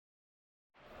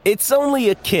It's only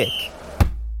a kick,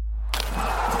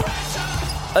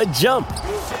 a jump,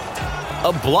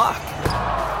 a block.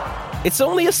 It's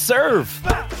only a serve.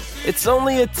 It's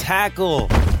only a tackle,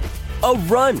 a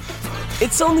run.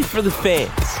 It's only for the fans.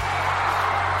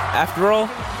 After all,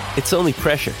 it's only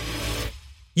pressure.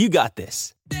 You got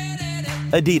this.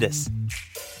 Adidas.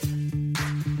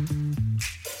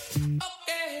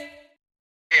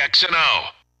 KXNO.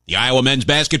 The Iowa men's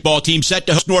basketball team set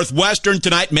to host Northwestern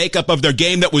tonight, makeup of their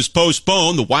game that was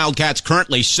postponed. The Wildcats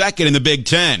currently second in the Big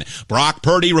Ten. Brock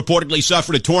Purdy reportedly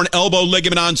suffered a torn elbow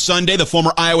ligament on Sunday. The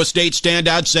former Iowa State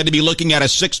standout said to be looking at a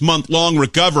 6-month-long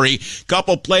recovery.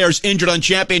 Couple players injured on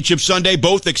Championship Sunday,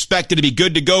 both expected to be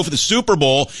good to go for the Super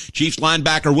Bowl. Chiefs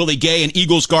linebacker Willie Gay and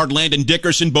Eagles guard Landon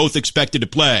Dickerson both expected to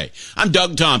play. I'm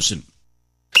Doug Thompson.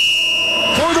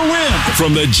 For the win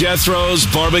from the Jethro's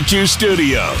Barbecue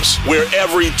Studios, where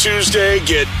every Tuesday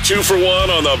get 2 for $1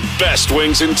 on the best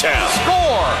wings in town.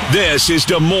 Score! This is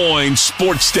Des Moines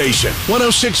Sports Station,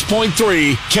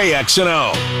 106.3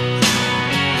 KXNO.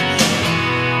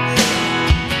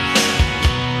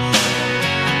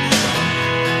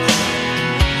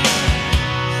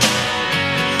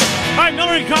 I'm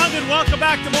Miller Condon. Welcome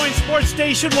back to Des Moines Sports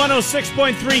Station,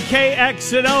 106.3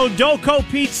 KXNO. Doco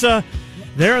Pizza.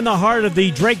 There in the heart of the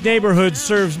Drake neighborhood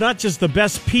serves not just the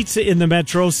best pizza in the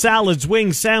metro, salads,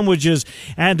 wings, sandwiches,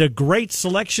 and a great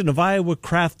selection of Iowa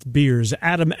craft beers.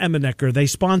 Adam Emenecker, they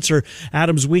sponsor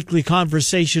Adam's weekly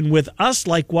conversation with us,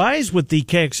 likewise with the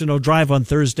KXNO Drive on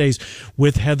Thursdays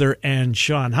with Heather and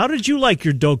Sean. How did you like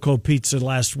your Doco Pizza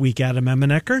last week, Adam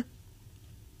Emenecker?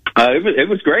 It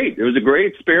was great. It was a great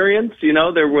experience. You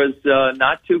know, there was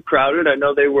not too crowded. I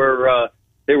know they were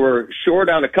short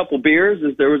on a couple beers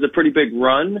as there was a pretty big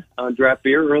run on draft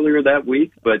beer earlier that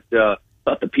week, but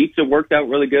thought the pizza worked out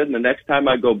really good. And the next time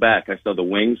I go back, I saw the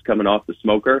wings coming off the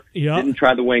smoker. Yeah. Didn't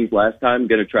try the wings last time.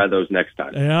 Going to try those next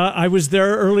time. Yeah, I was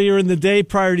there earlier in the day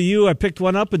prior to you. I picked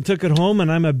one up and took it home,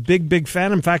 and I'm a big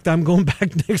fan. In fact, I'm going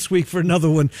back next week for another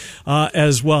one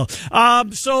as well.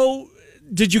 So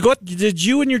did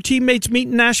you and your teammates meet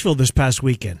in Nashville this past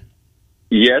weekend?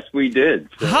 Yes, we did.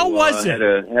 So, how was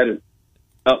it?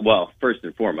 Well, first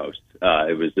and foremost,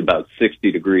 it was about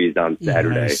 60 degrees on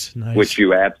Saturday, nice. Which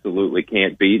you absolutely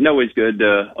can't beat. And always good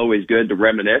to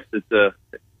reminisce. It's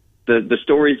the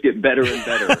stories get better and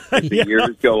better as the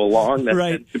years go along. That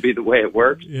tends to be the way it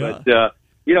works. Yeah. But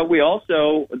we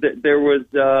also there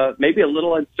was maybe a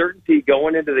little uncertainty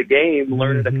going into the game.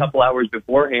 Learned a couple hours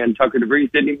beforehand, Tucker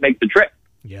DeVries didn't even make the trip.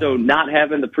 Yeah. So not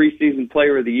having the preseason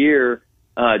player of the year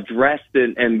dressed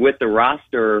and with the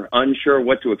roster, unsure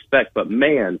what to expect. But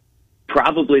man,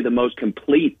 probably the most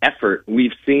complete effort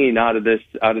we've seen out of this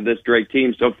Drake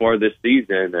team so far this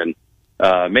season,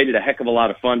 and made it a heck of a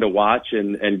lot of fun to watch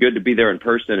and good to be there in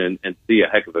person and see a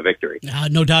heck of a victory.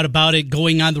 No doubt about it.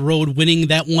 Going on the road, winning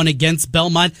that one against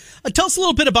Belmont. Tell us a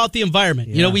little bit about the environment.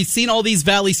 Yeah. You know, we've seen all these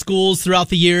Valley schools throughout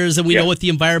the years, and we know what the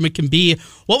environment can be.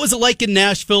 What was it like in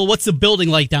Nashville? What's the building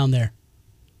like down there?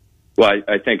 Well,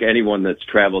 I think anyone that's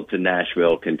traveled to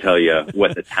Nashville can tell you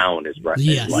what the town is like,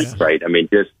 right? I mean,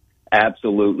 just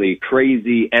absolutely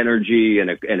crazy energy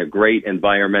and a great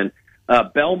environment.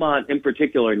 Belmont, in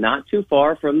particular, not too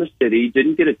far from the city,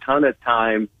 didn't get a ton of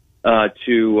time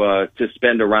to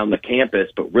spend around the campus,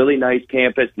 but really nice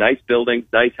campus, nice buildings,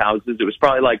 nice houses. It was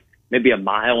probably like maybe a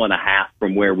mile and a half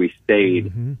from where we stayed.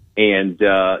 Mm-hmm. And,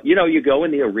 you go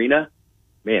in the arena,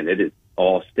 man, it is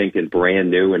all stinking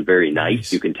brand new and very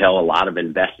nice. You can tell a lot of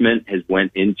investment has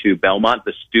went into Belmont.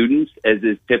 The students, as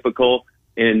is typical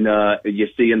you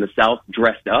see in the South,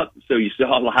 dressed up. So you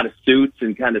saw a lot of suits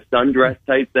and kind of sundress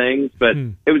type things, but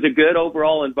it was a good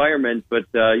overall environment. But,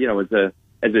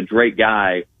 as a Drake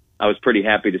guy, I was pretty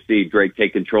happy to see Drake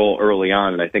take control early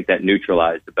on, and I think that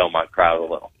neutralized the Belmont crowd a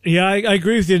little. Yeah, I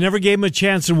agree with you. Never gave him a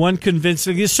chance and won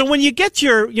convincingly. So when you get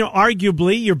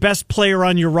arguably your best player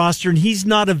on your roster and he's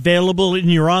not available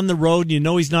and you're on the road and you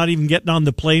know he's not even getting on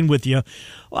the plane with you,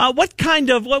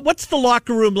 what's the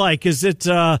locker room like? Is it,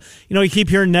 you keep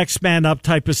hearing next man up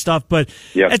type of stuff, but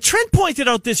Trent pointed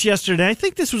out this yesterday. I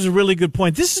think this was a really good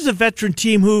point. This is a veteran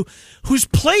team who's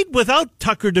played without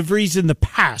Tucker DeVries in the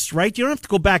past, right? You don't have to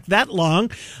go back that long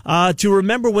to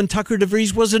remember when Tucker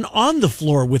DeVries wasn't on the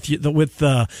floor with you,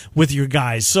 with your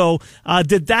guys. So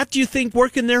did that, do you think,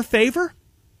 work in their favor?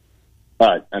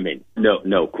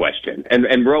 No question.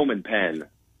 And Roman Penn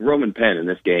in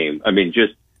this game,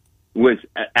 just was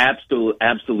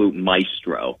absolute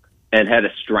maestro and had a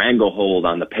stranglehold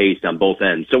on the pace on both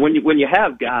ends. So when you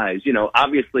have guys,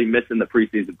 obviously missing the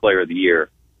preseason player of the year,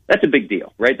 that's a big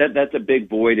deal, right? That's a big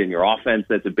void in your offense.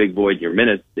 That's a big void in your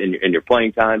minutes in your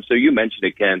playing time. So you mentioned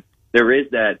it, Ken. There is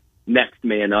that next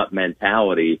man up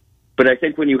mentality. But I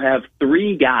think when you have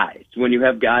three guys, when you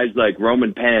have guys like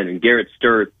Roman Penn and Garrett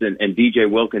Sturtz and DJ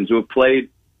Wilkins who have played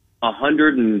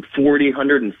 140,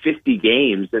 150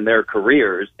 games in their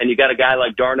careers, and you got a guy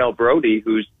like Darnell Brody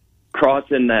who's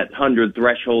crossing that 100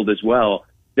 threshold as well,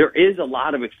 there is a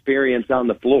lot of experience on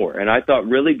the floor. And I thought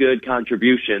really good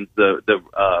contributions. The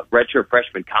redshirt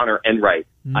freshman Connor Enright,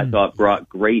 I thought brought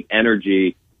great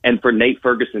energy. And for Nate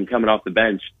Ferguson coming off the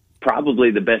bench, probably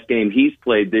the best game he's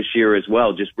played this year as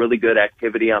well. Just really good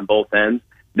activity on both ends.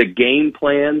 The game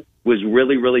plan was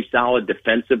really, really solid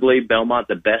defensively. Belmont,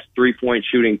 the best three-point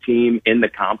shooting team in the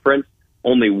conference,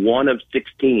 only 1 of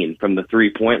 16 from the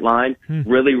three-point line.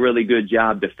 Really, really good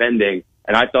job defending.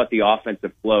 And I thought the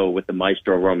offensive flow with the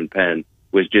maestro Roman Penn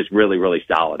was just really, really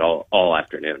solid all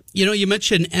afternoon. You know, you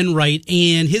mentioned Enright,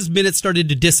 and his minutes started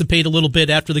to dissipate a little bit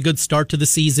after the good start to the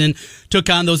season, took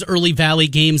on those early Valley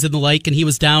games and the like, and he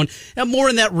was down more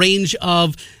in that range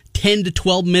of 10 to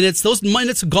 12 minutes. Those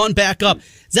minutes have gone back up.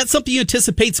 Is that something you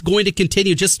anticipate is going to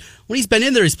continue? Just when he's been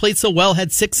in there, he's played so well,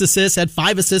 had 6 assists, had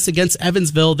 5 assists against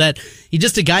Evansville, that he's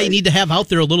just a guy you need to have out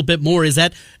there a little bit more. Is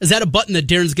that a button that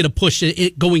Darren's going to push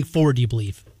it going forward, do you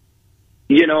believe?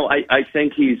 You know, I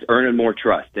think he's earning more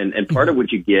trust. And part of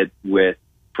what you get with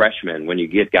freshmen, when you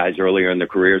get guys earlier in their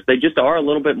careers, they just are a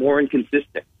little bit more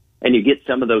inconsistent. And you get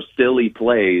some of those silly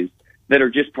plays that are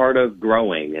just part of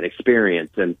growing and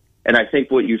experience. And I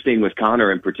think what you've seen with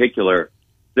Connor in particular,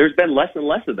 there's been less and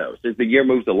less of those as the year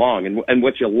moves along. And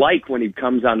what you like when he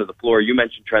comes onto the floor, you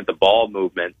mentioned, Trent, the ball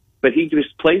movement, but he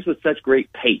just plays with such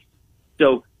great pace.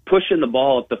 So pushing the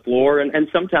ball up the floor, and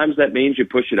sometimes that means you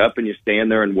push it up and you stand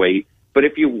there and wait. But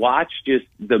if you watch just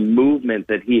the movement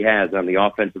that he has on the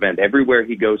offensive end, everywhere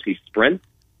he goes, he sprints.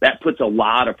 That puts a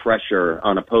lot of pressure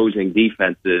on opposing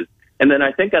defenses. And then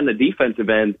I think on the defensive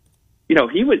end, you know,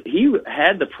 he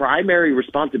had the primary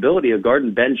responsibility of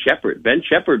guarding Ben Shepherd. Ben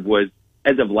Shepherd was,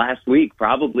 as of last week,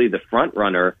 probably the front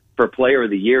runner for Player of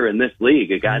the Year in this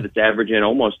league, a guy that's averaging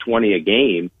almost 20 a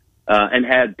game, and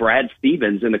had Brad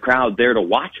Stevens in the crowd there to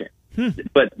watch him.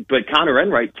 But Connor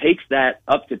Enright takes that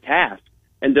up to task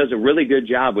and does a really good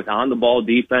job with on-the-ball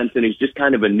defense, and he's just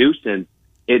kind of a nuisance.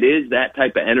 It is that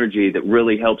type of energy that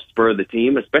really helps spur the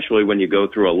team, especially when you go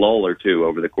through a lull or two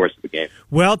over the course of the game.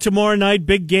 Well, tomorrow night,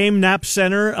 big game, Knapp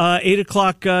Center, 8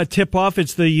 o'clock tip-off.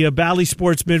 It's the Valley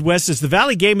Sports Midwest. It's the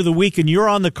Valley Game of the Week, and you're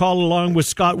on the call along with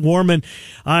Scott Warman.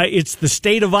 It's the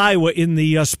state of Iowa in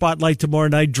the spotlight tomorrow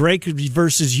night. Drake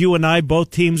versus UNI,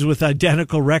 both teams with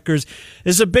identical records.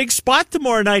 There's a big spot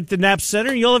tomorrow night at the Knapp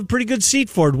Center, and you'll have a pretty good seat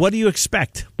for it. What do you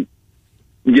expect?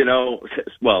 You know,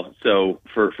 well, so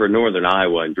for Northern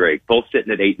Iowa and Drake, both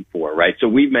sitting at 8-4, right? So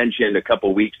we mentioned a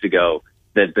couple weeks ago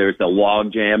that there's a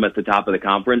log jam at the top of the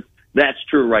conference. That's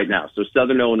true right now. So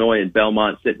Southern Illinois and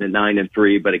Belmont sitting at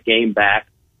 9-3, but a game back,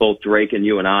 both Drake and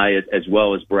UNI as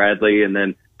well as Bradley, and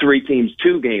then 3 teams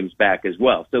 2 games back as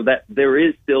well. So that there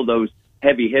is still those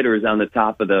heavy hitters on the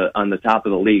top of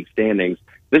the league standings.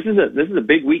 This is a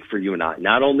big week for UNI.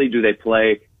 Not only do they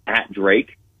play at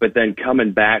Drake, but then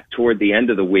coming back toward the end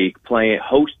of the week,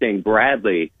 hosting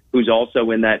Bradley, who's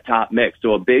also in that top mix.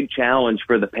 So a big challenge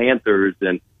for the Panthers,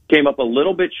 and came up a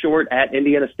little bit short at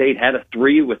Indiana State, had a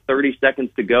 3 with 30 seconds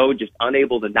to go, just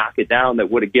unable to knock it down that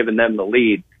would have given them the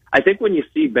lead. I think when you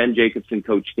see Ben Jacobson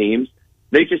coach teams,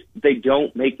 they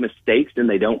don't make mistakes and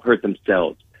they don't hurt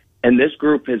themselves. And this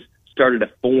group has started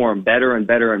to form better and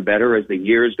better and better as the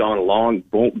year's gone along.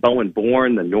 Bowen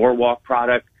Bourne, the Norwalk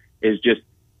product, is just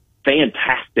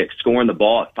fantastic, scoring the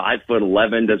ball at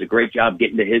 5'11", does a great job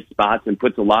getting to his spots and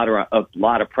puts a lot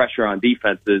of pressure on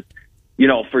defenses. You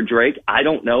know, for Drake, I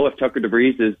don't know if Tucker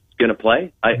DeVries is going to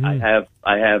play. I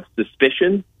have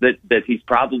suspicion that he's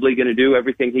probably going to do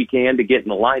everything he can to get in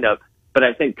the lineup. But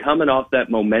I think coming off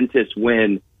that momentous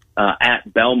win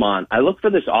at Belmont, I look for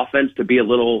this offense to be a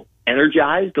little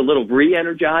energized, a little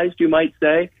re-energized, you might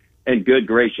say. And good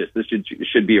gracious, this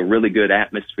should be a really good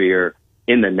atmosphere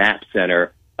in the Knapp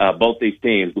Center. Both these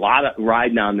teams, a lot of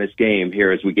riding on this game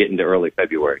here as we get into early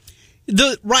February.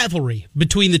 The rivalry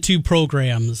between the two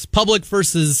programs, public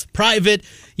versus private,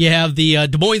 you have the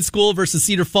Des Moines School versus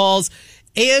Cedar Falls,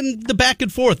 and the back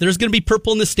and forth. There's going to be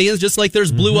purple in the stands, just like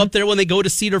there's blue up there when they go to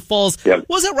Cedar Falls. Yep. What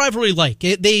was that rivalry like?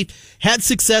 They had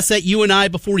success at UNI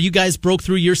before you guys broke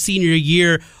through your senior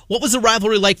year. What was the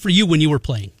rivalry like for you when you were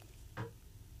playing?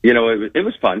 You know, it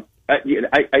was fun.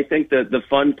 I think that the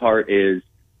fun part is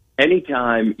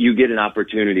anytime you get an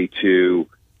opportunity to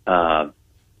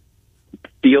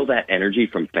feel that energy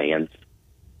from fans,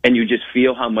 and you just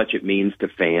feel how much it means to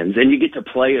fans, and you get to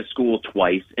play a school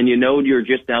twice, and you know you're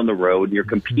just down the road, and you're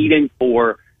competing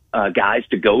for guys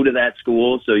to go to that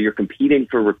school, so you're competing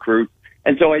for recruits.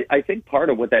 And so I think part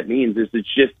of what that means is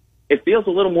it feels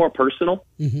a little more personal,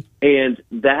 and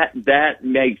that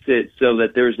makes it so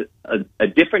that there's a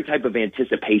different type of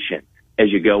anticipation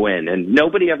as you go in. And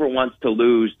nobody ever wants to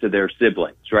lose to their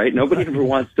siblings, right? Nobody ever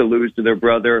wants to lose to their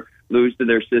brother, lose to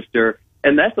their sister.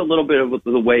 And that's a little bit of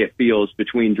the way it feels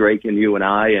between Drake and you and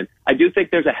I. And I do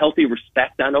think there's a healthy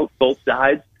respect on both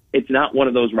sides. It's not one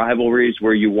of those rivalries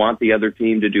where you want the other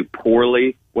team to do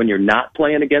poorly when you're not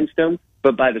playing against them.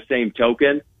 But by the same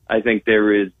token, I think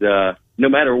there is, no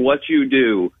matter what you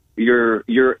do,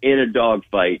 you're in a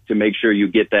dogfight to make sure you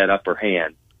get that upper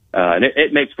hand. And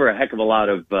it makes for a heck of a lot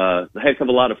of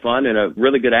fun and a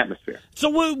really good atmosphere.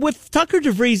 So with Tucker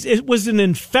DeVries, it was an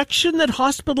infection that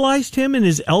hospitalized him in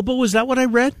his elbow. Is that what I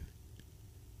read?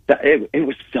 It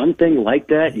was something like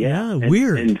that. Yeah,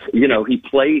 weird. And he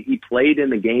played in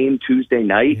the game Tuesday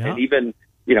night, and even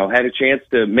had a chance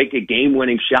to make a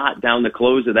game-winning shot down the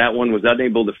close of that one. Was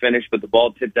unable to finish, but the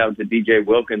ball tipped out to DJ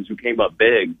Wilkins, who came up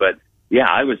big. But yeah,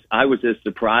 I was as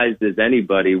surprised as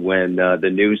anybody when the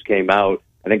news came out.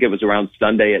 I think it was around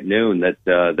Sunday at noon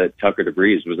that Tucker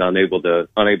DeVries was unable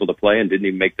to play and didn't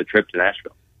even make the trip to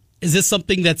Nashville. Is this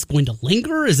something that's going to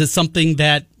linger? Is it something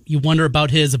that you wonder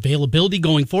about his availability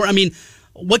going forward? I mean,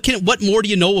 what more do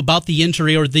you know about the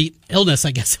injury or the illness,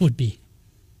 I guess it would be?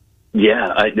 Yeah,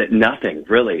 nothing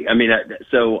really. I mean,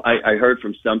 so I heard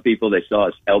from some people they saw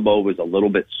his elbow was a little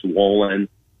bit swollen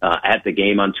at the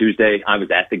game on Tuesday. I was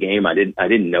at the game. I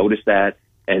didn't notice that.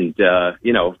 And,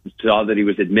 saw that he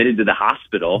was admitted to the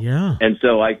hospital. Yeah. And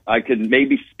so I could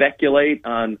maybe speculate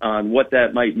on what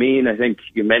that might mean. I think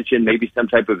you mentioned maybe some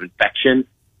type of infection.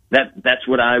 That's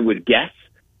what I would guess.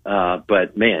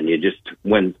 But man,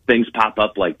 when things pop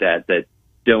up like that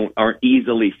aren't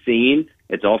easily seen,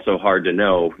 it's also hard to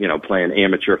know, playing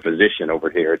amateur physician over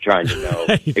here, trying to know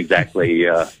exactly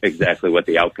what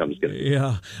the outcome is going to be.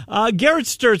 Yeah. Garrett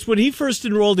Sturtz, when he first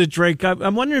enrolled at Drake,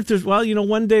 I'm wondering if there's,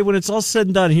 one day when it's all said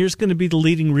and done, here's going to be the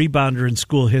leading rebounder in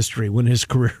school history when his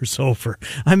career is over.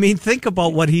 I mean, think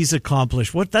about what he's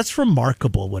accomplished. That's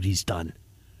remarkable what he's done.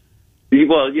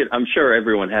 Well, I'm sure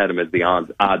everyone had him as the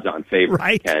odds-on favorite.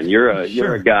 Right. And you're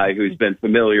a guy who's been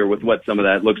familiar with what some of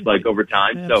that looks like over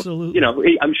time. Absolutely.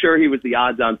 So, I'm sure he was the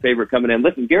odds-on favorite coming in.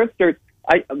 Listen, Garrett Sturtz,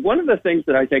 one of the things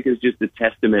that I think is just a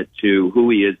testament to who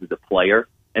he is as a player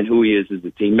and who he is as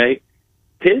a teammate,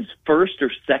 his first or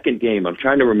second game, I'm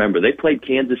trying to remember, they played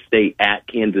Kansas State at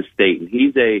Kansas State, and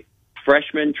he's a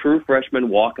true freshman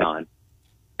walk-on.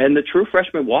 And the true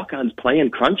freshman walk-on's playing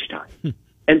crunch time.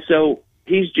 And so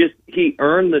he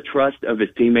earned the trust of his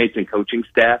teammates and coaching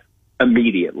staff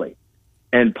immediately.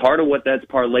 And part of what that's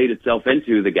parlayed itself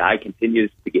into, the guy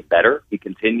continues to get better. He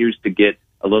continues to get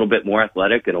a little bit more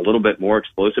athletic and a little bit more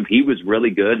explosive. He was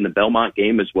really good in the Belmont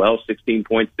game as well, 16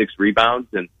 points, 6 rebounds.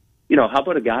 And, how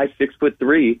about a guy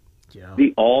 6'3",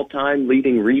 the all-time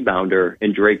leading rebounder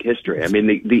in Drake history? I mean,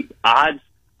 the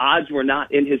odds were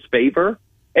not in his favor.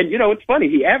 And, it's funny.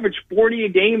 He averaged 40 a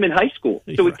game in high school.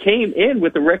 So he came in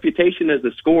with a reputation as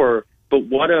a scorer. But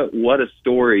what a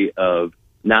story of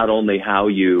not only how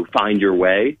you find your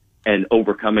way and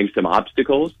overcoming some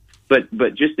obstacles, but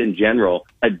just in general,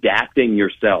 adapting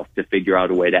yourself to figure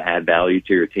out a way to add value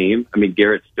to your team. I mean,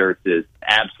 Garrett Sturtz is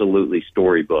absolutely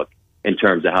storybook in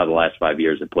terms of how the last 5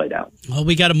 years have played out. Well,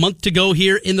 we got a month to go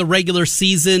here in the regular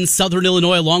season. Southern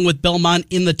Illinois, along with Belmont,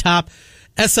 in the top.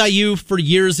 SIU, for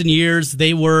years and years,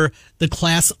 they were the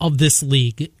class of this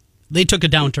league. They took a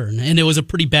downturn, and it was a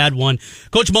pretty bad one.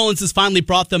 Coach Mullins has finally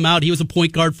brought them out. He was a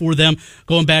point guard for them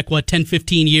going back, 10,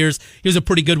 15 years. He was a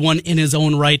pretty good one in his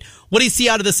own right. What do you see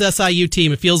out of this SIU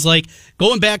team? It feels like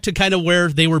going back to kind of where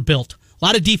they were built. A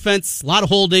lot of defense, a lot of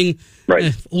holding,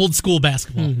 old school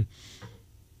basketball. Mm-hmm.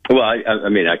 Well, I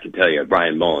mean, I can tell you,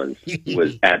 Brian Mullins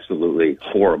was absolutely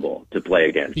horrible to play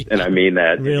against. And I mean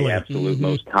that in the absolute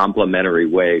most complimentary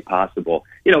way possible.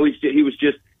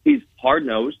 He's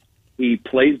hard-nosed. He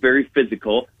plays very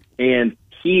physical, and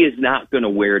he is not going to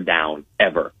wear down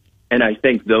ever. And I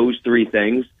think those three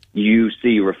things you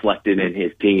see reflected in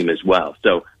his team as well.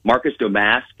 So Marcus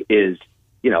Domask is,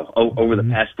 over the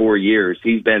past 4 years,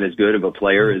 he's been as good of a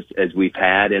player as we've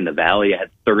had in the Valley. I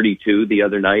had 32 the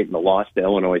other night in the loss to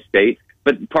Illinois State.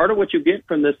 But part of what you get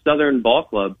from this Southern ball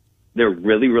club, they're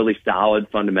really, really solid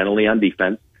fundamentally on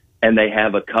defense, and they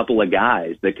have a couple of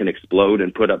guys that can explode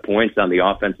and put up points on the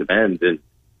offensive end. And,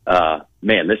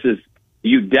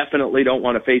 you definitely don't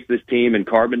want to face this team in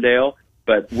Carbondale,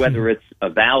 but whether it's a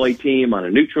Valley team on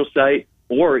a neutral site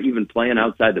or even playing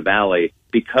outside the Valley,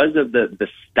 because of the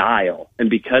style and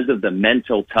because of the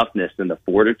mental toughness and the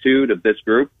fortitude of this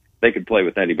group, they could play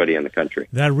with anybody in the country.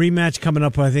 That rematch coming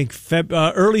up, I think,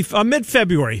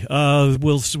 mid-February.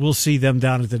 We'll see them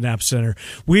down at the Knapp Center.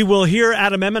 We will hear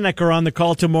Adam Emenecker on the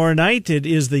call tomorrow night. It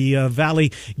is the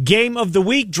Valley Game of the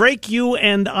Week. Drake, you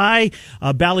and I,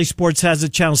 Bally Sports has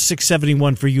it, channel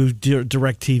 671 for you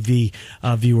DirecTV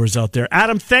viewers out there.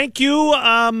 Adam, thank you.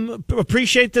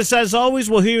 Appreciate this as always.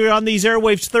 We'll hear you on these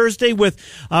airwaves Thursday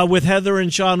with Heather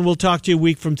and Sean. We'll talk to you a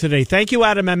week from today. Thank you,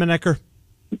 Adam Emenecker.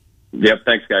 Yep,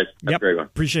 thanks, guys. Have a great one.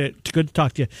 Appreciate it. Good to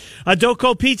talk to you.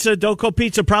 Doco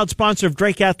Pizza, proud sponsor of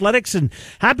Drake Athletics, and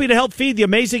happy to help feed the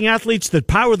amazing athletes that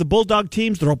power the Bulldog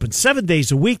teams. They're open 7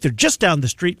 days a week. They're just down the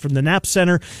street from the Knapp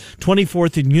Center,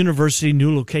 24th and University.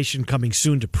 New location coming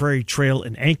soon to Prairie Trail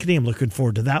in Ankeny. I'm looking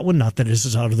forward to that one. Not that this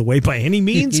is out of the way by any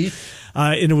means.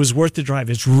 And it was worth the drive.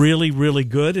 It's really, really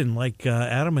good. And like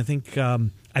Adam, I think I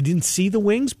didn't see the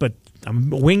wings, but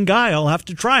I'm a wing guy. I'll have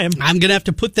to try them. I'm going to have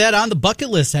to put that on the bucket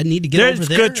list. I need to get over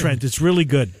there. It's good, Trent. It's really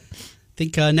good. I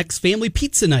think next family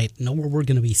pizza night. Know where we're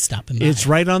going to be stopping by. It's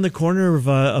right on the corner of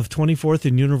 24th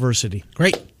and University.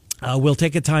 Great. We'll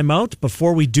take a time out.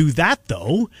 Before we do that,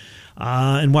 though,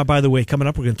 and by the way, coming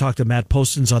up, we're going to talk to Matt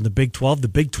Postins on the Big 12. The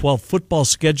Big 12 football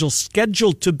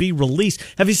scheduled to be released.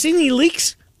 Have you seen any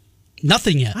leaks?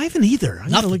 Nothing yet. I haven't either. I'm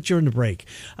going to look during the break.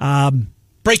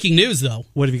 Breaking news, though.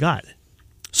 What have you got?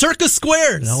 Circa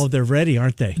Squares. No, they're ready,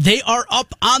 aren't they? They are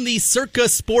up on the Circa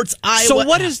Sports Iowa. So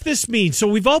what does this mean? So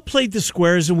we've all played the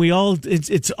squares, and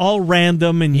it's all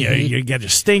random, and you get a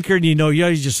stinker, and you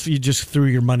just threw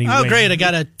your money away. Oh, great! I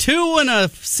got a 2 and a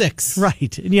 6.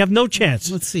 Right, and you have no chance.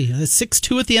 Let's see, a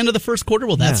 6-2 at the end of the first quarter.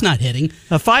 Well, that's not hitting.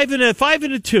 A 5 and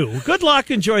a 2. Good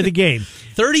luck. Enjoy the game.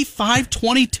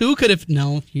 35-22 could have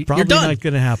probably you're done. Not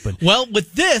going to happen. Well,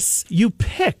 with this, you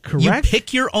pick, correct? You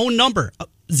pick your own number.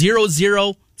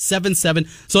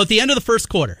 0-0-7-7. So at the end of the first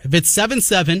quarter, if it's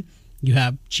 7-7, you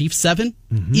have Chiefs 7,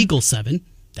 Eagles 7.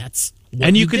 That's what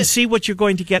and you can see what you're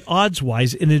going to get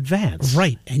odds-wise in advance.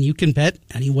 Right. And you can bet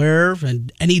anywhere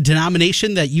and any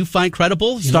denomination that you find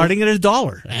credible. Starting at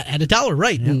 $1. At $1,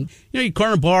 right. Yeah. And you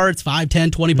corner bar, it's $5,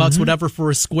 $10, $20, whatever for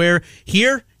a square.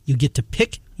 Here, you get to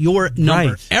pick your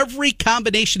number. Right. Every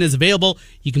combination is available.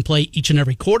 You can play each and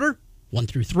every quarter, 1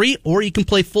 through 3, or you can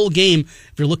play full game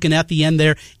if you're looking at the end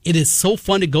there. It is so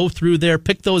fun to go through there,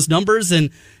 pick those numbers,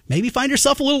 and maybe find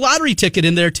yourself a little lottery ticket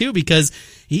in there too, because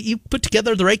you put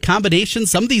together the right combination.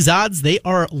 Some of these odds, they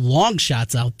are long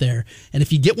shots out there. And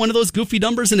if you get one of those goofy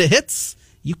numbers and it hits,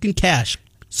 you can cash.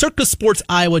 Circa Sports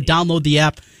Iowa, download the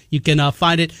app. You can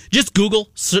find it. Just Google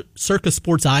Circa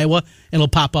Sports Iowa, and it'll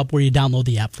pop up where you download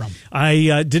the app from.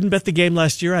 I didn't bet the game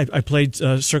last year. I played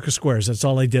Circa Squares. That's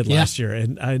all I did last year.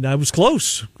 And I was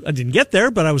close. I didn't get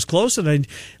there, but I was close. And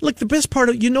look, the best part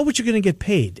of, you know what you're going to get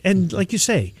paid. And like you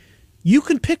say, you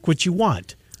can pick what you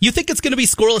want. You think it's going to be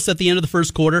scoreless at the end of the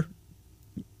first quarter?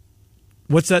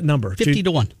 What's that number?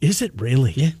 50-1. Is it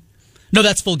really? Yeah. No,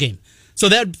 that's full game. So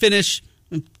that would finish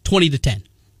 20-10,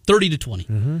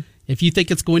 30-20. If you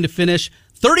think it's going to finish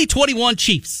 30-21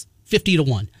 Chiefs,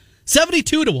 50-1,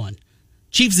 72-1,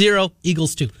 Chiefs 0,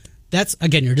 Eagles 2. That's,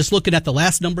 again, you're just looking at the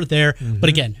last number there. But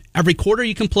again, every quarter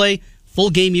you can play, full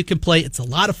game you can play. It's a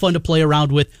lot of fun to play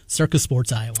around with. Circa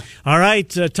Sports Iowa. All right,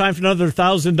 time for another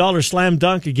 $1,000 slam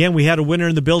dunk. Again, we had a winner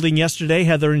in the building yesterday,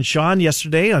 Heather and Sean,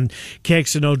 yesterday on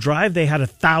KXNO Drive. They had a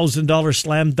 $1,000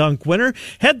 slam dunk winner.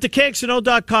 Head to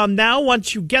KXNO.com now.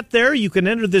 Once you get there, you can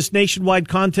enter this nationwide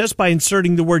contest by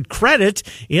inserting the word credit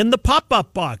in the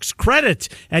pop-up box. Credit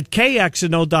at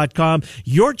KXNO.com.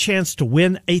 Your chance to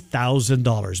win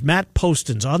 $1,000. Matt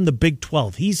Postins on the Big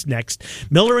 12. He's next.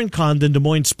 Miller and Condon, Des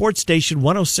Moines Sports Station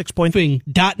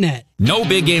 106.net. No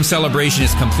big game celebration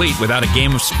is complete without a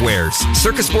game of squares.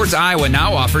 Circa Sports Iowa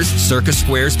now offers Circa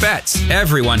Squares bets.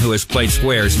 Everyone who has played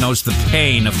squares knows the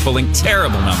pain of pulling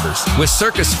terrible numbers. With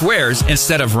Circa Squares,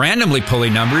 instead of randomly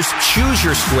pulling numbers, choose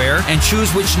your square and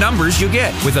choose which numbers you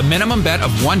get. With a minimum bet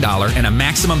of $1 and a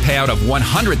maximum payout of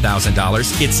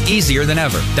 $100,000, it's easier than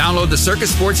ever. Download the Circa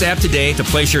Sports app today to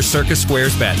place your Circa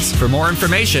Squares bets. For more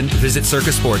information, visit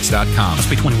circasports.com. Must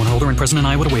be 21 or older and present in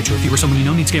Iowa to wager. If you or someone you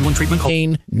know needs gambling treatment,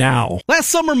 call now. Last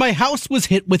summer, my house was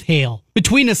hit with hail.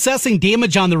 Between assessing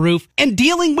damage on the roof and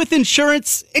dealing with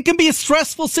insurance, it can be a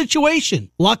stressful situation.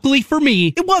 Luckily for me,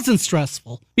 it wasn't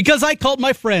stressful because I called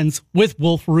my friends with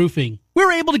Wolf Roofing. We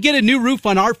were able to get a new roof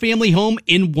on our family home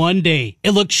in one day.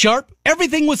 It looked sharp,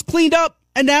 everything was cleaned up,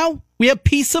 and now we have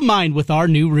peace of mind with our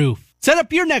new roof. Set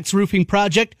up your next roofing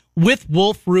project with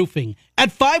Wolf Roofing at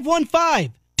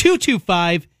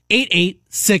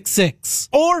 515-225-8866.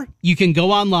 Or you can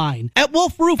go online at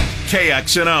Wolf Roofing.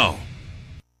 KXNO.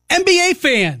 NBA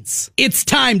fans, it's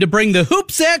time to bring the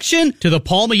hoops action to the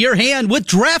palm of your hand with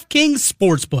DraftKings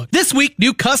Sportsbook. This week,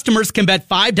 new customers can bet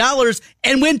 $5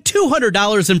 and win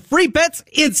 $200 in free bets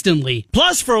instantly.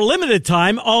 Plus, for a limited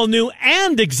time, all new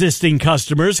and existing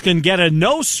customers can get a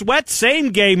no-sweat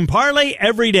same-game parlay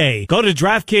every day. Go to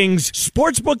DraftKings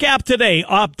Sportsbook app today,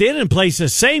 opt in, and place a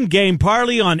same-game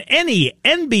parlay on any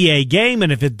NBA game,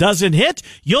 and if it doesn't hit,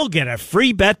 you'll get a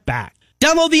free bet back.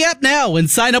 Download the app now and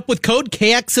sign up with code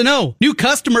KXNO. New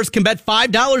customers can bet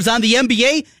 $5 on the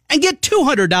NBA and get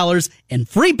 $200 in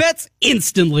free bets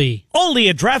instantly. Only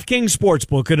at DraftKings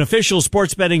Sportsbook, an official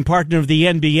sports betting partner of the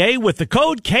NBA, with the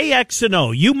code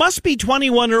KXNO. You must be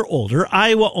 21 or older.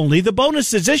 Iowa only. The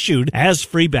bonus is issued as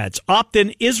free bets.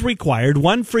 Opt-in is required.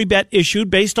 One free bet issued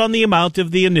based on the amount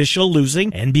of the initial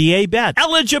losing NBA bet.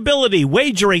 Eligibility,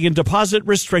 wagering, and deposit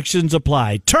restrictions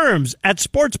apply. Terms at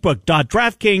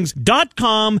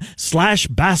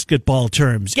sportsbook.draftkings.com/basketball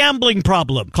terms. Gambling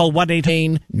problem? Call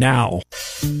 1-800-NOW.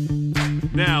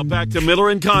 Now back to Miller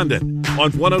and Condon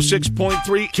on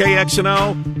 106.3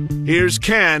 KXNO. Here's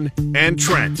Ken and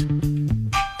Trent.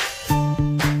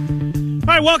 All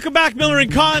right, welcome back, Miller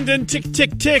and Condon. Tick,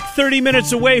 tick, tick. 30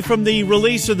 minutes away from the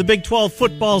release of the Big 12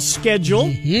 football schedule.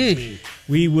 Mm-hmm.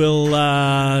 We will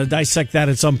dissect that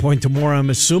at some point tomorrow, I'm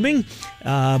assuming,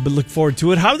 but look forward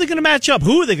to it. How are they going to match up?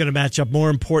 Who are they going to match up? More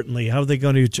importantly, how are they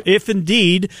going to, if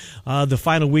indeed the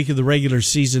final week of the regular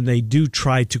season, they do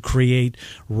try to create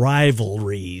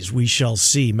rivalries? We shall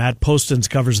see. Matt Postins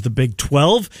covers the Big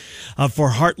 12 for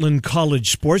Heartland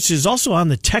College Sports. He's also on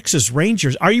the Texas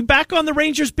Rangers. Are you back on the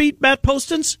Rangers beat, Matt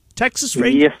Postins? Texas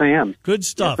Rangers? Yes, I am. Good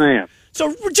stuff. Yes, I am. So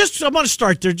I want to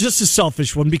start there, just a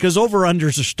selfish one, because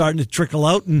over-unders are starting to trickle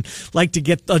out and like to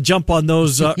get a jump on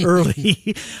those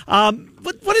early.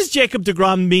 What does Jacob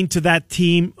deGrom mean to that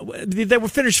team? They were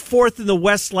finished fourth in the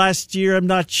West last year. I'm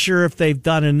not sure if they've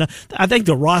done enough. I think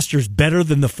the roster's better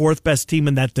than the fourth best team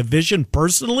in that division,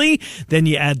 personally. Then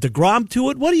you add deGrom to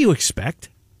it. What do you expect?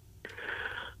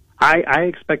 I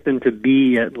expect them to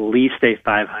be at least a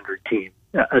 500 team.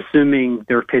 Assuming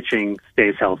their pitching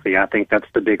stays healthy. I think that's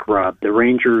the big rub. The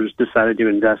Rangers decided to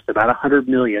invest about $100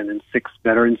 million in 6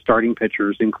 veteran starting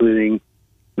pitchers, including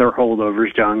their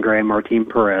holdovers, John Gray, Martin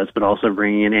Perez, but also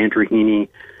bringing in Andrew Heaney,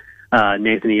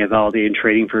 Nathan Eovaldi, and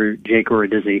trading for Jake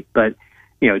Orodizzi. But,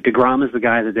 deGrom is the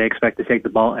guy that they expect to take the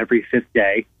ball every 5th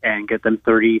day and get them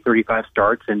 30, 35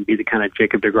 starts and be the kind of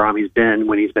Jacob deGrom he's been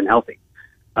when he's been healthy.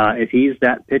 If he's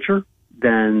that pitcher,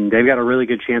 then they've got a really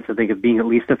good chance, I think, of being at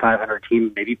least a 500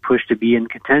 team, maybe pushed to be in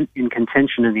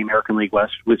contention in the American League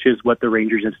West, which is what the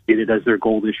Rangers have stated as their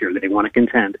goal this year. They want to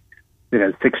contend. They've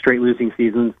had 6 straight losing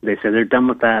seasons. They say they're done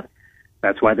with that.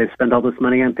 That's why they've spent all this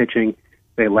money on pitching.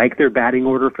 They like their batting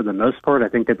order for the most part. I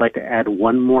think they'd like to add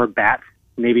one more bat,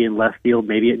 maybe in left field,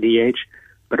 maybe at DH.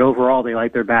 But overall, they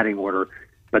like their batting order.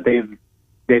 But they've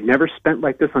never spent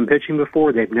like this on pitching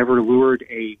before. They've never lured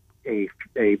a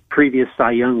previous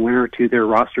Cy Young winner to their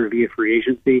roster via free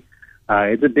agency.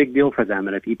 It's a big deal for them,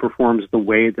 and if he performs the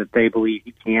way that they believe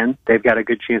he can, they've got a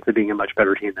good chance of being a much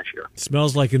better team this year.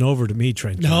 Smells like an over to me,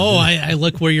 Trent. No, I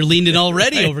look where you're leaning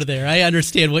already over there. I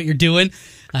understand what you're doing.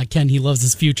 Ken, he loves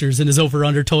his futures and his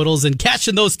over-under totals and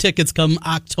cashing those tickets come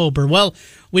October. Well,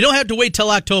 we don't have to wait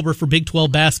till October for Big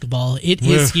 12 basketball. It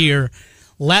is here.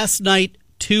 Last night,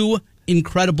 2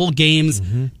 incredible games.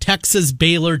 Mm-hmm. Texas,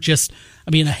 Baylor, a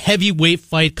heavyweight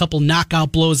fight, couple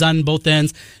knockout blows on both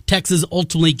ends. Texas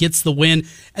ultimately gets the win,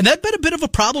 and that been a bit of a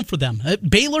problem for them.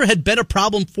 Baylor had been a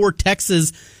problem for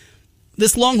Texas.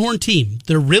 This Longhorn team,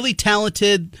 they're really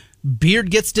talented. Beard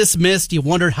gets dismissed. You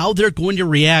wonder how they're going to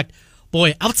react.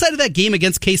 Boy, outside of that game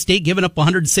against K-State, giving up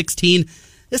 116,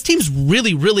 this team's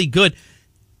really, really good.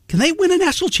 Can they win a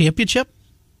national championship?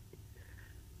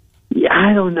 Yeah,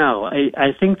 I don't know.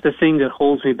 I think the thing that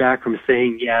holds me back from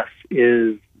saying yes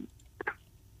is,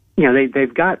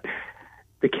 they've got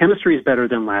the chemistry is better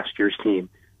than last year's team,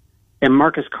 and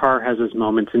Marcus Carr has his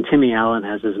moments, and Timmy Allen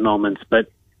has his moments, but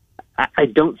I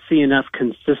don't see enough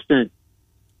consistent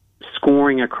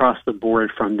scoring across the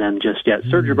board from them just yet.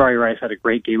 Serge Jabari-Rice had a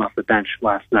great game off the bench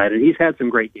last night, and he's had some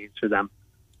great games for them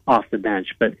off the bench,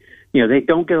 but they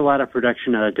don't get a lot of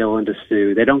production out of Dylan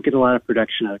DeSue. They don't get a lot of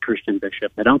production out of Christian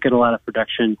Bishop. They don't get a lot of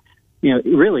production,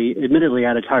 really, admittedly,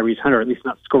 out of Tyrese Hunter, at least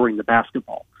not scoring the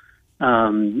basketball.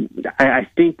 I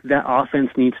think that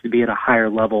offense needs to be at a higher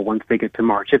level once they get to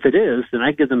March. If it is, then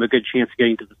I give them a good chance of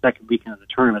getting to the second weekend of the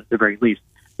tournament at the very least.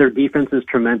 Their defense is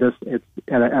tremendous. It's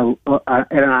at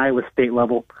an Iowa State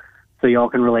level, so y'all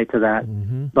can relate to that.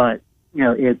 Mm-hmm. But,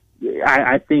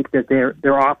 I think that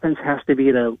their offense has to be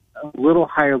at a little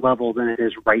higher level than it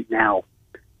is right now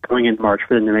going in March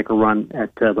for them to make a run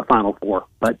at the Final Four.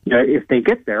 But if they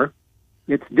get there,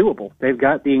 it's doable. They've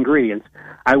got the ingredients.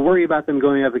 I worry about them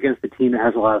going up against a team that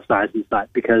has a lot of size inside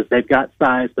because they've got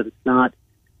size, but it's not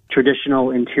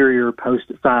traditional interior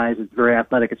post size. It's very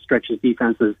athletic. It stretches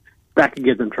defenses. That could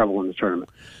give them trouble in the tournament.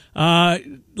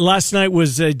 Last night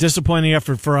was a disappointing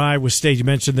effort for Iowa State. You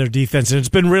mentioned their defense, and it's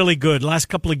been really good. Last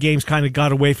couple of games kind of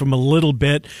got away from a little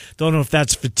bit. Don't know if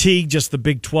that's fatigue, just the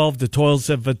Big 12, the toils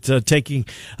of it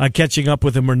catching up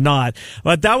with them or not.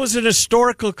 But that was an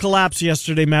historical collapse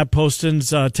yesterday, Matt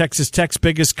Poston's Texas Tech's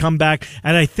biggest comeback.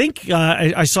 And I think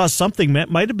I saw something, Matt,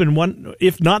 might have been one,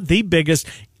 if not the biggest,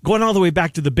 going all the way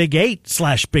back to the Big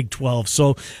 8/Big 12.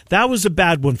 So that was a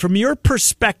bad one. From your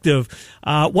perspective,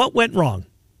 what went wrong?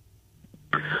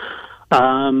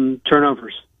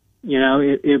 Turnovers.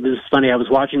 It was funny. I was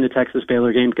watching the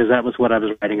Texas-Baylor game because that was what I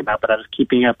was writing about, but I was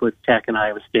keeping up with Tech and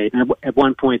Iowa State. And at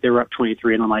one point, they were up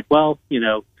 23, and I'm like, well,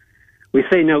 we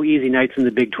say no easy nights in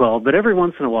the Big 12, but every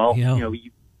once in a while,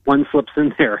 one slips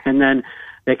in there. And then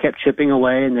they kept chipping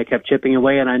away, and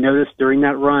and I noticed during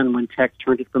that run when Tech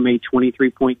turned it from a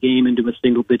 23-point game into a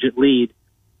single-digit lead,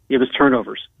 it was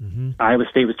turnovers. Mm-hmm. Iowa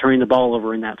State was turning the ball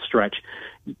over in that stretch.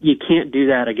 You can't do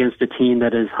that against a team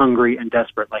that is hungry and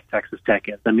desperate like Texas Tech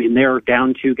is. I mean, they're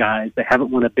down 2 guys. They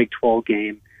haven't won a Big 12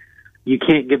 game. You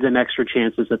can't give them extra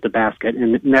chances at the basket,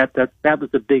 and that was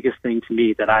the biggest thing to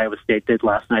me that Iowa State did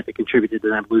last night that contributed to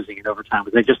them losing in overtime,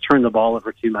 was they just turned the ball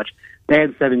over too much. They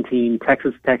had 17.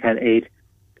 Texas Tech had 8.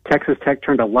 Texas Tech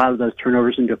turned a lot of those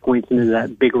turnovers into points into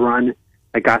that big run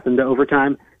that got them to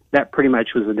overtime. That pretty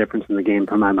much was the difference in the game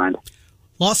from my mind.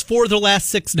 Lost 4 of their last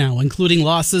 6 now, including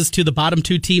losses to the bottom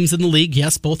 2 teams in the league.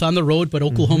 Yes, both on the road, but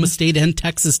Oklahoma State and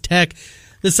Texas Tech.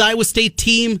 This Iowa State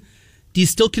team, do you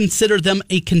still consider them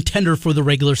a contender for the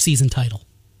regular season title?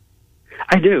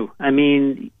 I do. I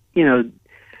mean,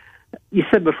 you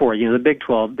said before, the Big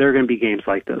 12, there are going to be games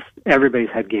like this. Everybody's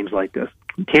had games like this.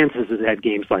 Kansas has had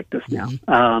games like this now.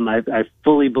 I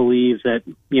fully believe that,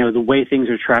 the way things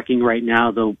are tracking right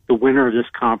now, the winner of this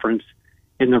conference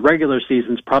in the regular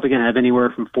season is probably going to have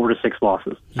anywhere from 4 to 6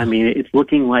 losses. I mean, it's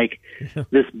looking like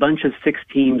this bunch of 6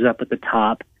 teams up at the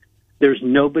top. There's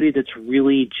nobody that's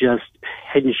really just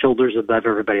head and shoulders above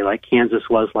everybody like Kansas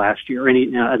was last year.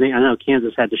 And I know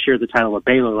Kansas had to share the title with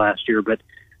Baylor last year, but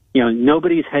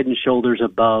nobody's head and shoulders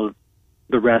above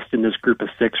the rest in this group of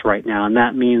 6 right now. And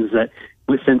that means that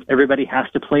since everybody has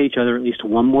to play each other at least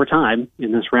one more time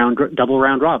in this double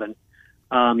round robin,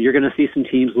 you're going to see some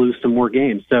teams lose some more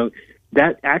games. So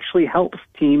that actually helps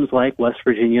teams like West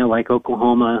Virginia, like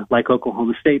Oklahoma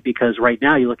State, because right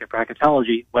now you look at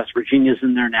bracketology, West Virginia's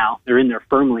in there now. They're in there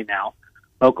firmly now.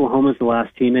 Oklahoma's the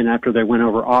last team in after they went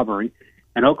over Auburn,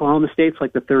 and Oklahoma State's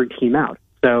like the 3rd team out.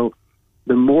 So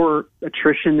the more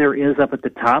attrition there is up at the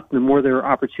top, the more there are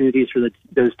opportunities for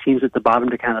those teams at the bottom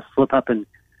to kind of slip up and,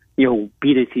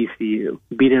 beat a TCU,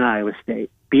 beat an Iowa State,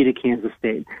 beat a Kansas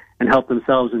State, and help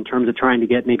themselves in terms of trying to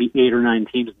get maybe 8 or 9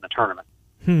 teams in the tournament.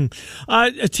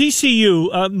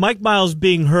 TCU, Mike Miles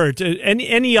being hurt.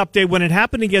 Any update when it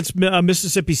happened against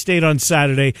Mississippi State on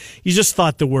Saturday? You just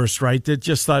thought the worst, right? That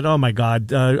just thought, oh my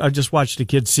God, I just watched the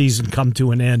kid's season come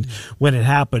to an end when it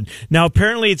happened. Now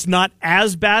apparently it's not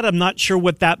as bad. I'm not sure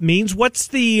what that means. What's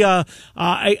the?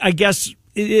 I guess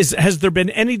has there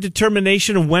been any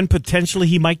determination of when potentially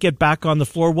he might get back on the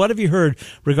floor? What have you heard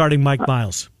regarding Mike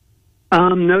Miles?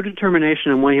 No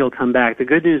determination on when he'll come back. The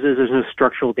good news is there's no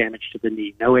structural damage to the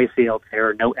knee, no ACL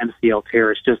tear, no MCL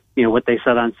tear. It's just, what they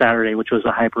said on Saturday, which was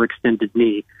a hyperextended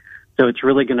knee. So it's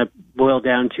really going to boil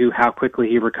down to how quickly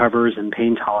he recovers and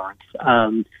pain tolerance.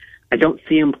 I don't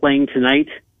see him playing tonight.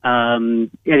 Eddie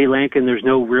Lankin, there's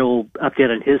no real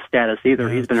update on his status either.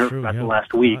 He's been hurt for about the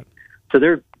last week. So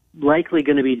they're likely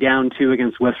going to be down 2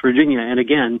 against West Virginia. And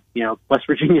again, West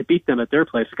Virginia beat them at their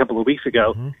place a couple of weeks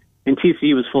ago. And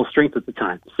TCU was full strength at the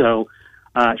time. So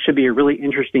it should be a really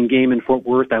interesting game in Fort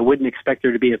Worth. I wouldn't expect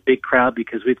there to be a big crowd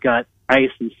because we've got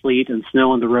ice and sleet and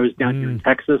snow on the roads down here in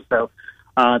Texas. So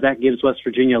that gives West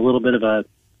Virginia a little bit of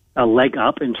a leg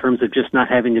up in terms of just not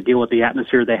having to deal with the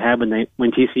atmosphere they had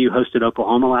when TCU hosted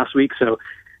Oklahoma last week. So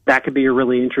that could be a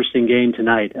really interesting game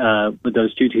tonight with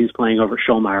those 2 teams playing over at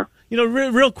Schollmaier.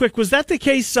 Real quick, was that the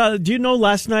case? Do you know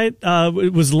last night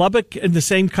was Lubbock in the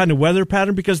same kind of weather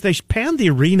pattern? Because they panned the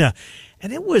arena,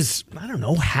 and it was, I don't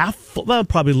know, half full, well,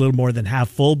 probably a little more than half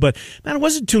full. But, man, it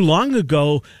wasn't too long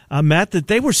ago, Matt, that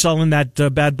they were selling that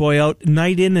bad boy out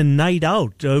night in and night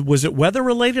out. Was it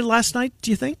weather-related last night,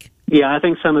 do you think? Yeah, I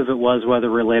think some of it was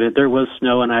weather-related. There was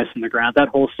snow and ice on the ground. That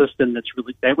whole system that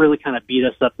really kind of beat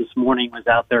us up this morning was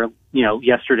out there,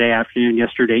 yesterday afternoon,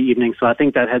 yesterday evening. So I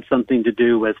think that had something to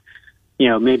do with,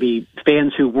 maybe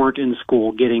fans who weren't in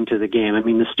school getting to the game. I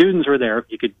mean, the students were there.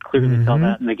 You could clearly tell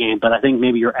that in the game. But I think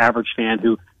maybe your average fan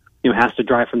who, has to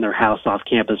drive from their house off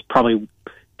campus probably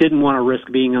didn't want to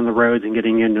risk being on the roads and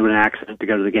getting into an accident to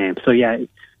go to the game. So, yeah,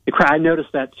 I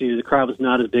noticed that, too. The crowd was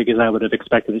not as big as I would have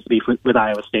expected it to be with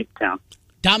Iowa State in town.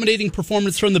 Dominating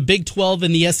performance from the Big 12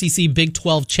 in the SEC Big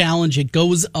 12 Challenge. It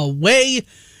goes away.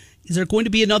 Is there going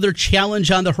to be another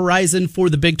challenge on the horizon for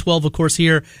the Big 12? Of course,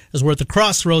 here, as we're at the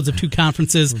crossroads of two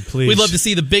conferences, we'd love to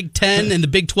see the Big 10 and the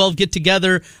Big 12 get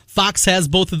together. Fox has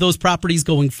both of those properties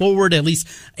going forward, at least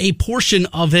a portion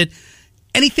of it.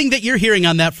 Anything that you're hearing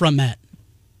on that front, Matt?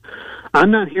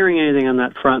 I'm not hearing anything on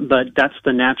that front, but that's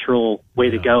the natural way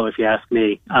to go, if you ask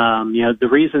me. The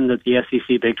reason that the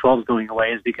SEC Big 12 is going away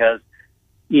is because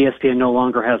ESPN no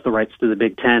longer has the rights to the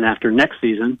Big Ten after next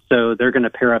season, so they're going to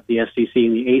pair up the SEC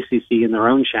and the ACC in their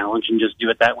own challenge and just do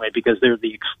it that way because they're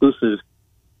the exclusive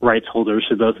rights holders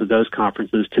for both of those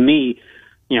conferences. To me,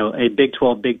 a Big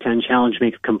 12 Big Ten challenge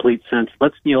makes complete sense.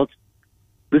 Let's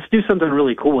do something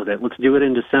really cool with it. Let's do it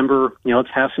in December. Let's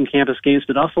have some campus games,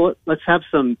 but also let's have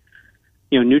some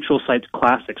neutral sites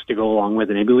classics to go along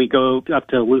with it. Maybe we go up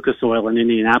to Lucas Oil in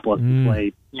Indianapolis and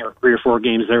play 3 or 4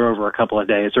 games there over a couple of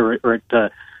days, or at the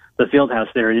Fieldhouse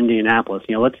there in Indianapolis.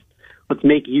 Let's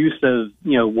make use of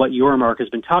what Yormark has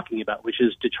been talking about, which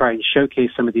is to try and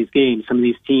showcase some of these games, some of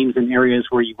these teams in areas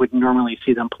where you wouldn't normally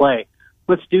see them play.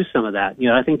 Let's do some of that.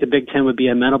 I think the Big Ten would be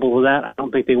amenable to that. I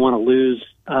don't think they want to lose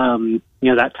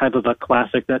that type of a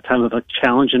classic, that type of a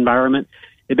challenge environment.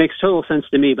 It makes total sense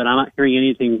to me, but I'm not hearing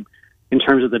anything in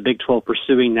terms of the Big 12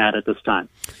 pursuing that at this time.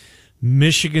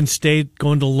 Michigan State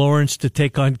going to Lawrence to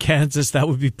take on Kansas. That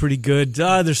would be pretty good.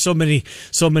 There's so many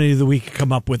that we could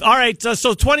come up with. All right,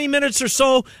 so 20 minutes or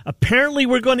so. Apparently,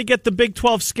 we're going to get the Big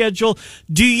 12 schedule.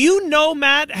 Do you know,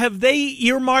 Matt, have they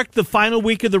earmarked the final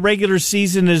week of the regular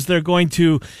season as they're going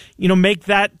to, make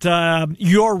that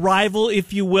your rival,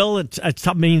 if you will? It's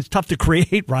tough to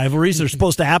create rivalries. They're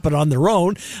supposed to happen on their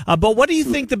own. But what do you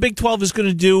think the Big 12 is going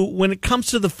to do when it comes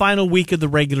to the final week of the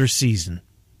regular season?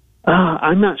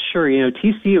 I'm not sure.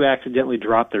 TCU accidentally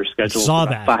dropped their schedule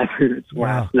about 5 minutes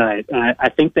last night. I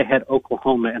think they had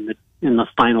Oklahoma in the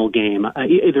final game,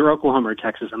 either Oklahoma or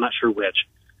Texas. I'm not sure which.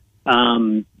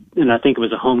 And I think it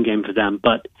was a home game for them.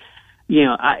 But you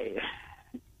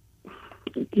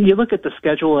look at the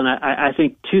schedule, and I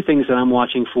think two things that I'm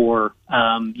watching for.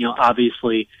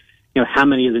 Obviously, how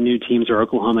many of the new teams are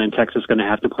Oklahoma and Texas going to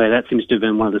have to play? That seems to have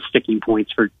been one of the sticking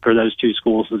points for those two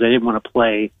schools, is they didn't want to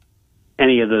play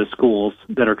any of those schools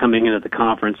that are coming into the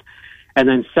conference. And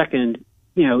then second,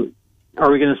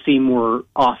 are we going to see more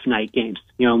off-night games,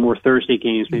 more Thursday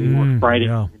games, maybe more Friday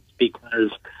games? Because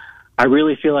I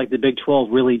really feel like the Big 12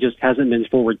 really just hasn't been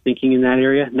forward-thinking in that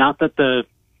area. Not that the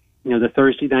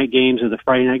Thursday night games or the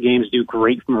Friday night games do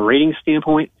great from a rating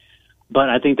standpoint, but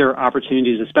I think there are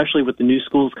opportunities, especially with the new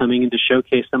schools coming in, to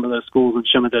showcase some of those schools and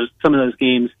some of those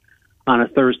games on a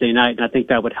Thursday night, and I think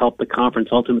that would help the conference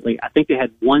ultimately. I think they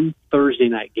had one Thursday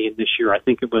night game this year. I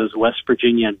think it was West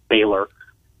Virginia and Baylor.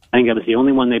 I think that was the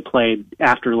only one they played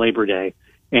after Labor Day,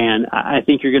 and I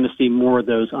think you're going to see more of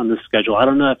those on the schedule. I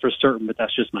don't know that for certain, but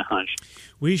that's just my hunch.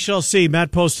 We shall see.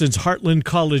 Matt Poston's Heartland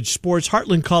College Sports.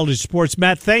 Heartland College Sports.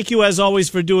 Matt, thank you as always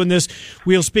for doing this.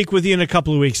 We'll speak with you in a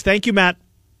couple of weeks. Thank you, Matt.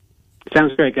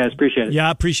 Sounds great, guys. Appreciate it. Yeah,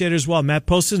 appreciate it as well. Matt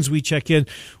Postons, we check in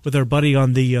with our buddy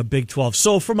on the Big 12.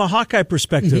 So from a Hawkeye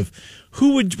perspective,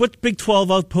 what Big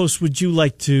 12 outpost would you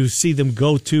like to see them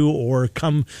go to or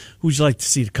come? Who would you like to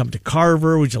see come to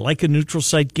Carver? Would you like a neutral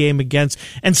site game against?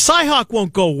 And Cyhawk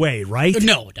won't go away, right?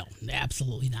 No,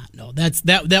 absolutely not. No,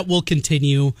 that will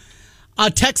continue.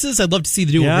 Texas, I'd love to see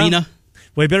the new arena.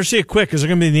 Well, you better see it quick because they're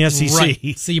going to be in the SEC.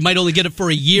 Right. So you might only get it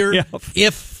for a year,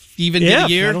 if even get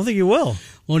a year. I don't think you will.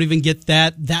 Won't even get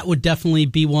that. That would definitely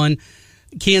be one.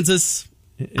 Kansas,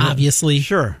 obviously.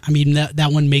 Sure. I mean,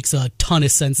 that one makes a ton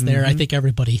of sense there. I think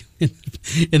everybody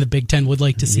in the Big Ten would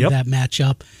like to see that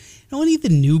matchup. Any of the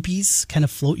newbies kind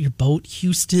of float your boat?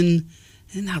 Houston,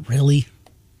 not really.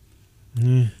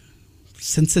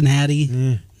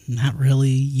 Cincinnati, not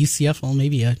really. UCF, well,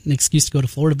 maybe an excuse to go to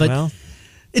Florida. But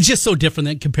it's just so different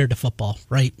than compared to football,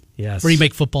 right? Yes. Where you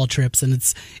make football trips, and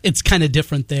it's kind of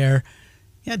different there.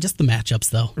 Yeah, just the matchups,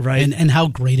 though. Right. And how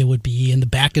great it would be, and the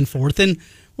back and forth, and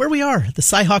where we are, the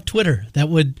Cyhawk Twitter. That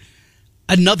would,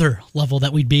 another level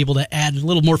that we'd be able to add a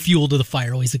little more fuel to the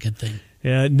fire, always a good thing.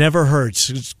 It never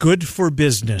hurts. It's good for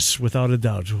business, without a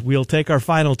doubt. We'll take our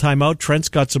final timeout. Trent's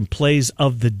got some plays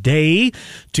of the day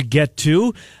to get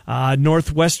to.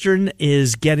 Northwestern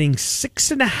is getting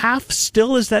 6.5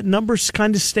 still. Is that number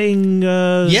kind of staying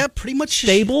pretty much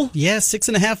stable? Yeah,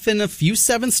 6.5 and a few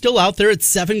 7 still out there. It's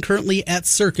 7 currently at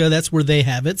Circa. That's where they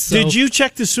have it. So. Did you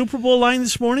check the Super Bowl line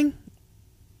this morning?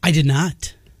 I did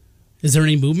not. Is there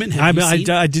any movement? I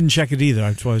didn't check it either.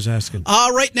 That's why I was asking.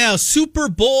 Right now, Super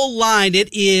Bowl line, it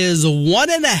is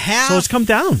 1.5. So it's come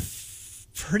down.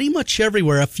 Pretty much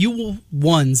everywhere. A few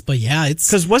ones, but yeah, it's...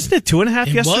 Because wasn't it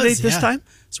 2.5 yesterday this time?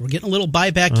 So we're getting a little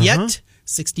buyback yet.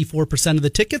 64% of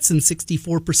the tickets and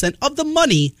 64% of the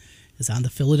money is on the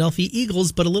Philadelphia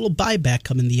Eagles, but a little buyback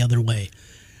coming the other way.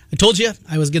 I told you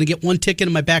I was going to get one ticket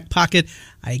in my back pocket.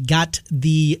 I got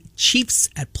the Chiefs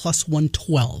at plus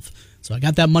 112. So I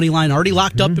got that money line already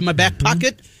locked up in my back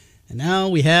pocket, and now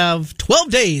we have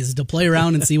 12 days to play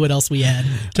around and see what else we add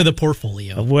to the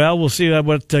portfolio. Well, we'll see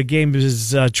what game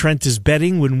Trent is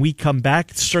betting when we come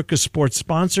back. Circa Sports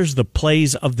sponsors the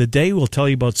plays of the day. We'll tell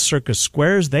you about Circa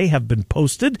Squares. They have been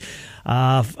posted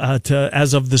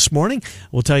as of this morning.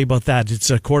 We'll tell you about that.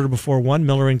 It's 1:15.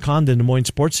 Miller and Condon, Des Moines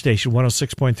Sports Station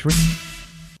 106.3.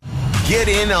 Get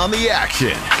in on the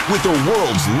action with the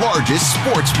world's largest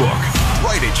sports book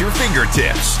right at your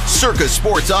fingertips. Circa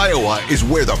Sports Iowa is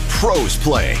where the pros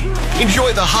play.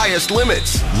 Enjoy the highest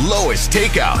limits, lowest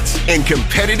takeouts, and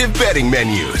competitive betting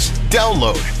menus.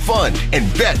 Download, fund,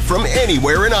 and bet from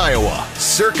anywhere in Iowa.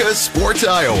 Circa Sports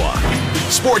Iowa.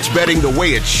 Sports betting the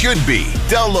way it should be.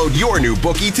 Download your new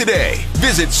bookie today.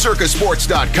 Visit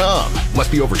circasports.com.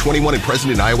 Must be over 21 and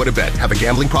present in Iowa to bet. Have a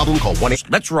gambling problem? Call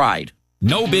 1-800. Let's ride.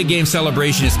 No big game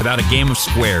celebration is without a game of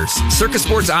squares. Circa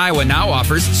Sports Iowa now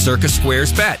offers Circa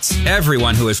Squares bets.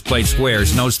 Everyone who has played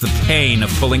squares knows the pain of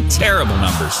pulling terrible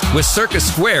numbers. With Circa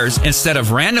Squares, instead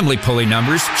of randomly pulling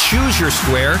numbers, choose your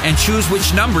square and choose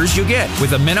which numbers you get.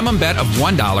 With a minimum bet of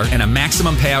 $1 and a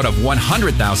maximum payout of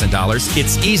 $100,000,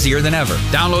 it's easier than ever.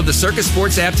 Download the Circa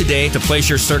Sports app today to place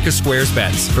your Circa Squares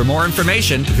bets. For more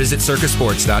information, visit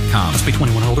circasports.com. Must be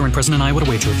 21 or older and present in Iowa to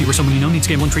wager. If you or someone you know needs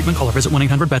gambling treatment, call or visit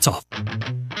 1-800-BETS-OFF.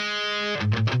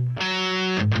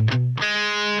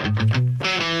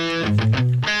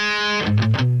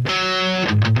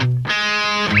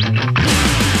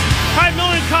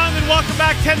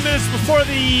 10 minutes before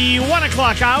the 1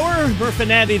 o'clock hour. Murph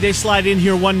and Andy, they slide in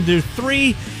here 1 to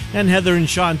 3. And Heather and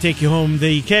Sean take you home.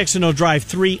 The KXNO Drive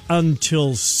 3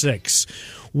 until 6.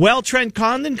 Well, Trent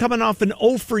Condon coming off an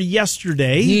 0 for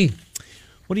yesterday.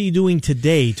 What are you doing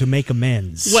today to make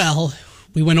amends? Well,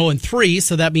 we went 0-3,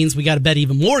 so that means we got to bet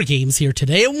even more games here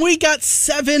today. And we got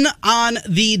 7 on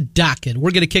the docket.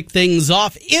 We're going to kick things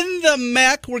off in the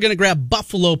MAC. We're going to grab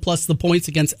Buffalo plus the points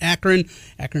against Akron.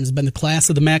 Akron's been the class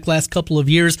of the MAC last couple of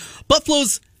years.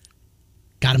 Buffalo's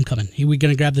got him coming. We're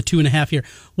going to grab the 2.5 here.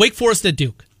 Wake Forest at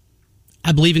Duke.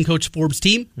 I believe in Coach Forbes'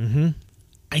 team. Mm-hmm.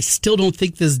 I still don't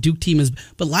think this Duke team is...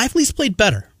 But Lively's played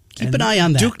better. Keep an eye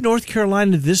on that. Duke, North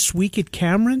Carolina this week at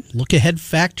Cameron. Look ahead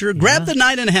factor. Grab the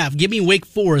 9.5. Give me Wake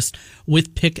Forest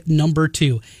with pick number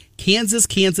 2. Kansas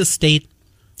State.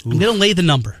 I'm going to lay the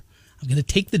number. I'm going to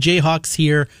take the Jayhawks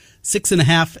here.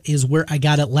 6.5 is where I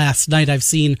got it last night. I've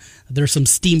seen there's some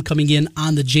steam coming in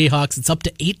on the Jayhawks. It's up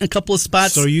to 8 in a couple of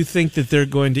spots. So you think that they're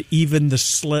going to even the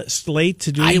slate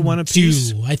to do one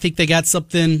apiece? I think they got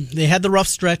something. They had the rough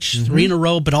stretch, 3 in a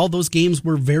row, but all those games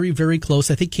were very, very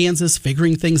close. I think Kansas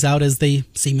figuring things out as they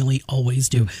seemingly always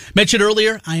do. Mentioned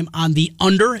earlier, I am on the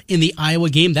under in the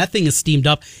Iowa game. That thing is steamed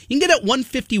up. You can get it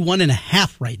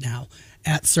 151.5 right now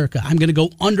at Circa. I'm going to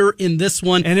go under in this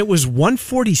one. And it was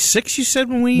 146, you said,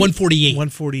 when we... 148.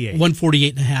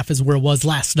 148. 148.5 is where it was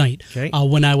last night. Okay.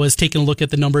 When I was taking a look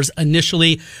at the numbers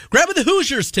initially. Grabbing the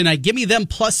Hoosiers tonight. Give me them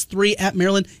plus 3 at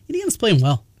Maryland. Indiana's playing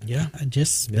well. Yeah.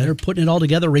 They're putting it all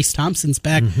together. Race Thompson's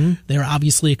back. Mm-hmm. They're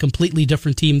obviously a completely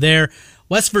different team there.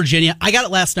 West Virginia, I got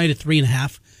it last night at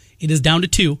 3.5. It is down to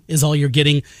 2 is all you're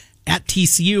getting at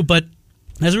TCU. But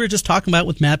as we were just talking about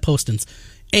with Matt Postins,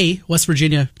 West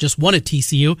Virginia just won at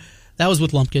TCU. That was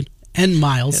with Lumpkin and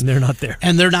Miles. And they're not there.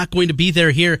 And they're not going to be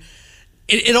there here.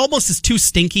 It almost is too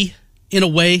stinky in a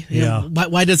way. Yeah.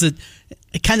 Why does it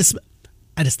kind of...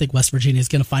 I just think West Virginia is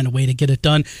going to find a way to get it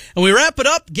done. And we wrap it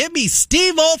up. Give me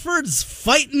Steve Alford's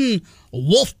Fighting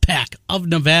Wolfpack of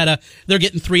Nevada. They're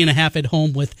getting 3.5 at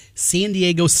home with San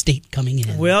Diego State coming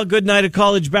in. Well, good night of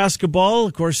college basketball.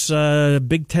 Of course,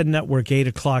 Big Ten Network, 8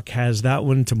 o'clock has that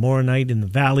one tomorrow night in the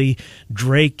Valley.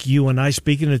 Drake, you and I.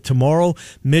 Speaking of tomorrow,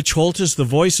 Mitch Holtis, the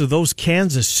voice of those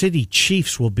Kansas City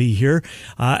Chiefs, will be here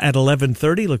at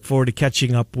 11:30. Look forward to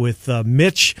catching up with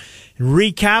Mitch,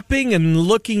 recapping and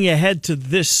looking ahead to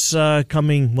this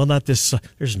coming, well, not this,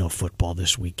 there's no football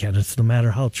this weekend. It's no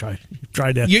matter how try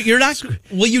to. You're not,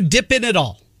 will you dip in at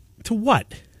all? To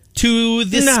what? To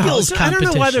the skills competition. I don't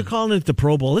know why they're calling it the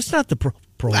Pro Bowl. It's not the Pro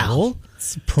Bowl.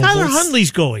 Tyler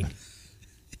Huntley's going.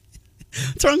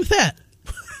 What's wrong with that?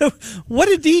 What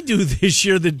did he do this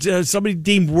year that somebody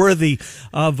deemed worthy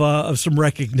of some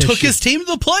recognition? Took his team to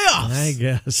the playoffs. I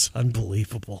guess.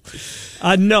 Unbelievable.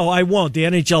 No, I won't. The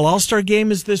NHL All-Star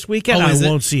Game is this weekend. I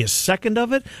won't see a second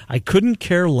of it. I couldn't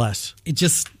care less. It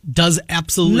just does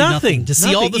absolutely nothing. To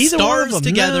see all the stars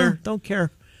together. No, don't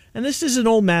care. And this is an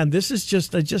old man. This is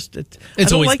just, I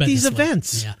don't like these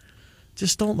events. Yeah.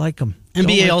 Just don't like them.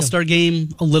 NBA All-Star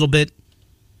Game, a little bit.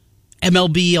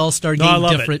 MLB All-Star Game, I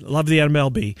love different. It. Love the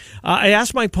MLB. I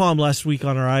asked Mike Palm last week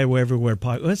on our Iowa Everywhere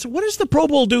podcast, I said, what does the Pro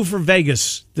Bowl do for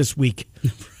Vegas this week?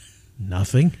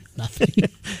 Nothing.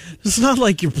 It's not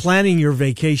like you're planning your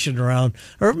vacation around,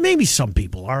 or maybe some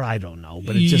people are, I don't know,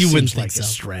 but it just seems like a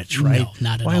stretch, right? No,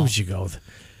 not at all. Why would you go?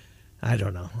 I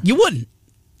don't know. You wouldn't.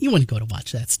 You wouldn't go to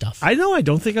watch that stuff. I know. I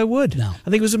don't think I would. No. I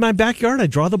think it was in my backyard.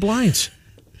 I'd draw the blinds.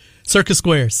 Circus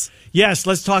Squares. Yes,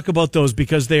 let's talk about those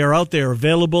because they are out there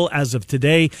available as of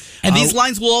today. And these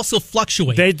lines will also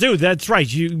fluctuate. They do. That's right.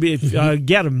 You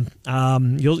get them.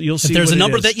 You'll see. If there's a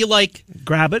number that you like,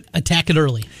 grab it. Attack it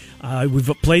early.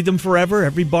 We've played them forever.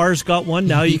 Every bar's got one.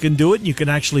 Now you can do it. You can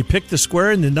actually pick the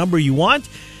square and the number you want.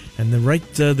 And then right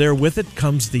there with it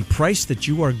comes the price that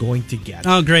you are going to get.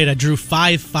 Oh, great. I drew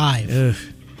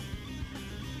 5-5.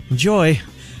 Enjoy.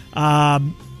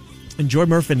 Enjoy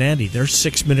Murph and Andy. They're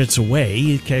 6 minutes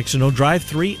away. KXNO Drive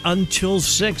 3 until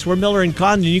 6. We're Miller and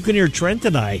Condon. You can hear Trent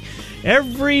and I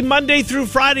every Monday through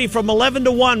Friday from 11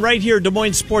 to 1 right here, Des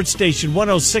Moines Sports Station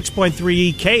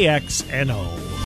 106.3 KXNO.